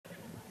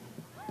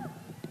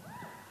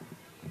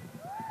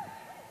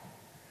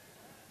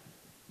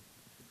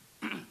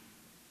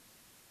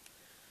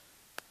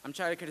I'm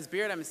Charlie Curtis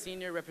Beard. I'm a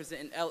senior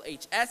representing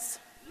LHS.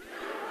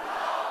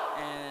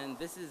 And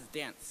this is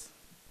dance.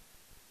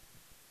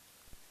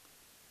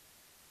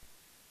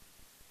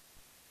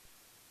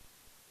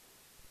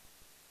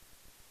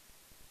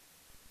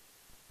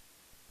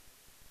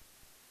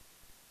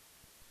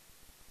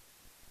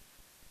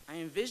 I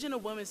envision a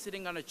woman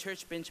sitting on a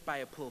church bench by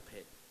a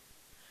pulpit,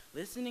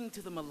 listening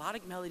to the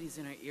melodic melodies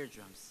in her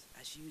eardrums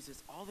as she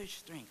uses all her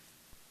strength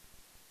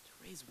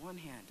to raise one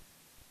hand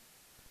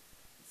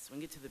and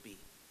swing it to the beat.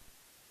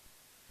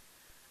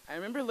 I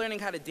remember learning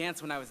how to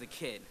dance when I was a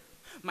kid.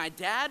 My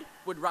dad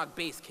would rock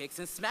bass kicks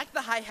and smack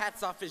the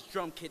hi-hats off his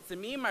drum kits, and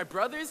me and my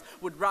brothers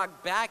would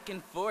rock back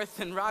and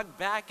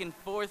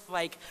forth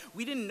like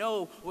we didn't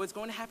know what was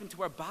going to happen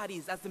to our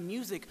bodies as the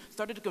music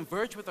started to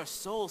converge with our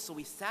souls. So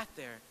we sat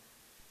there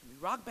and we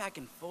rocked back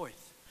and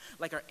forth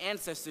like our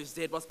ancestors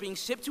did whilst being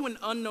shipped to an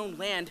unknown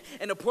land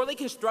in a poorly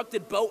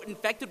constructed boat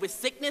infected with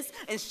sickness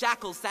and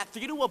shackles, sat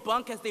three to a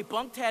bunk as they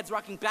bunked heads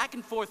rocking back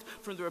and forth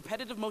from the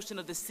repetitive motion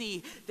of the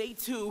sea. They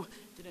too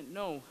didn't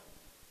know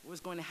what was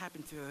going to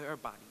happen to their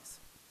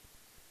bodies.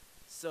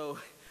 So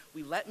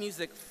we let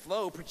music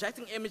flow,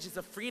 projecting images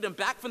of freedom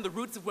back from the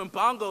roots of when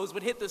bongos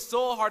would hit the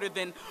soul harder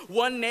than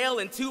one nail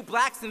and two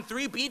blacks and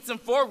three beats and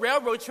four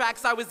railroad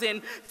tracks. I was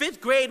in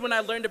 5th grade when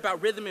I learned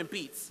about rhythm and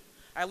beats.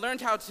 I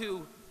learned how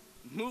to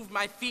move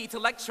my feet,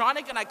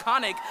 electronic and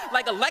iconic,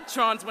 like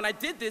electrons. When I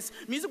did this,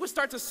 music would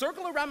start to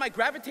circle around my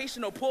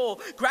gravitational pull,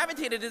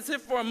 gravitated as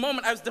if for a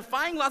moment I was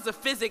defying laws of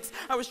physics.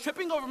 I was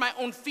tripping over my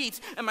own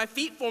feet, and my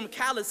feet formed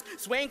callus,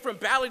 swaying from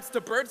ballads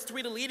to birds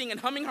tweedleding and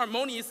humming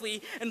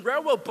harmoniously, and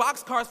railroad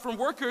boxcars from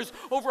workers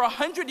over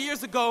 100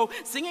 years ago,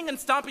 singing and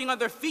stomping on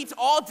their feet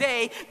all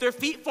day. Their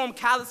feet formed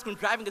callus from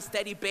driving a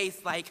steady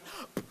bass like.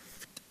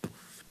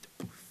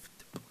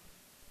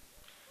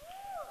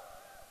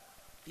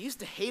 They used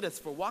to hate us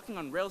for walking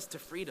on rails to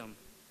freedom.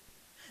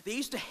 They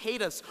used to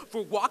hate us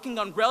for walking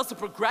on rails to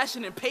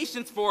progression and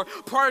patience for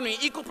pardoning,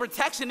 equal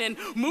protection, and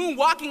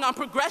moonwalking on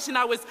progression.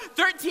 I was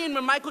 13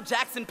 when Michael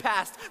Jackson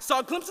passed.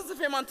 Saw glimpses of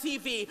him on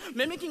TV,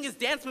 mimicking his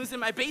dance moves in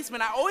my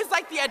basement. I always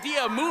liked the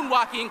idea of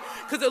moonwalking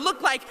because it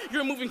looked like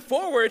you're moving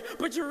forward,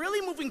 but you're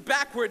really moving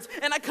backwards.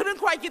 And I couldn't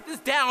quite get this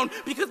down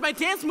because my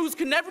dance moves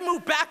could never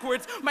move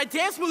backwards. My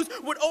dance moves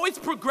would always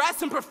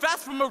progress and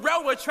profess from a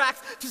railroad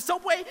tracks to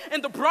Subway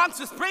and the Bronx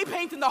to spray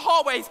paint in the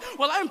hallways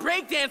while I'm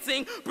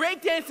breakdancing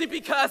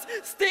because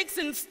sticks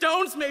and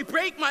stones may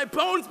break my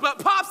bones, but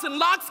pops and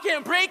locks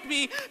can't break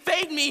me,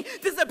 fade me,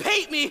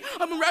 dissipate me.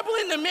 I'm a rebel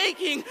in the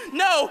making.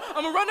 No,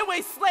 I'm a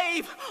runaway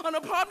slave on a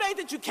prom night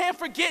that you can't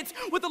forget,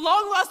 with a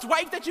long-lost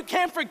wife that you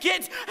can't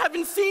forget.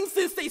 Haven't seen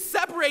since they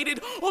separated,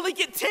 only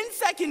get 10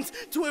 seconds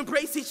to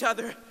embrace each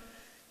other.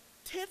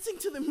 Dancing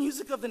to the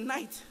music of the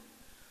night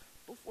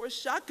before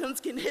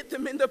shotguns can hit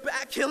them in the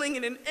back, killing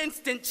in an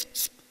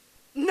instant.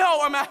 No,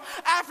 I'm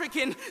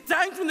African,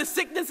 dying from the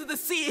sickness of the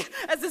sea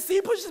as the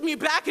sea pushes me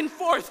back and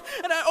forth,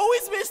 and I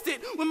always missed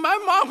it when my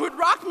mom would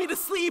rock me to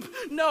sleep.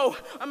 No,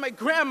 I'm my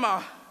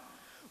grandma.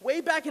 Way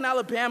back in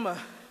Alabama,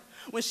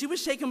 when she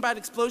was shaken by an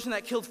explosion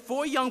that killed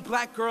 4 young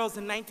black girls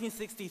in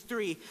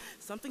 1963,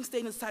 something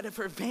stayed inside of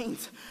her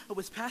veins. It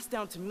was passed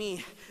down to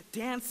me.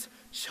 Dance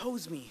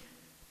chose me.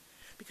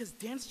 Because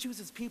dance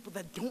chooses people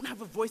that don't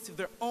have a voice of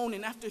their own,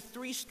 and after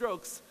 3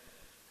 strokes,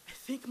 I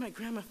think my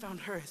grandma found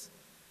hers.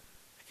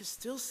 I can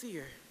still see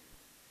her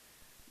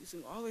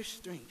using all her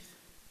strength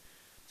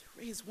to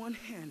raise one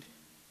hand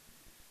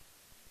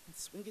and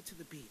swing it to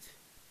the beat.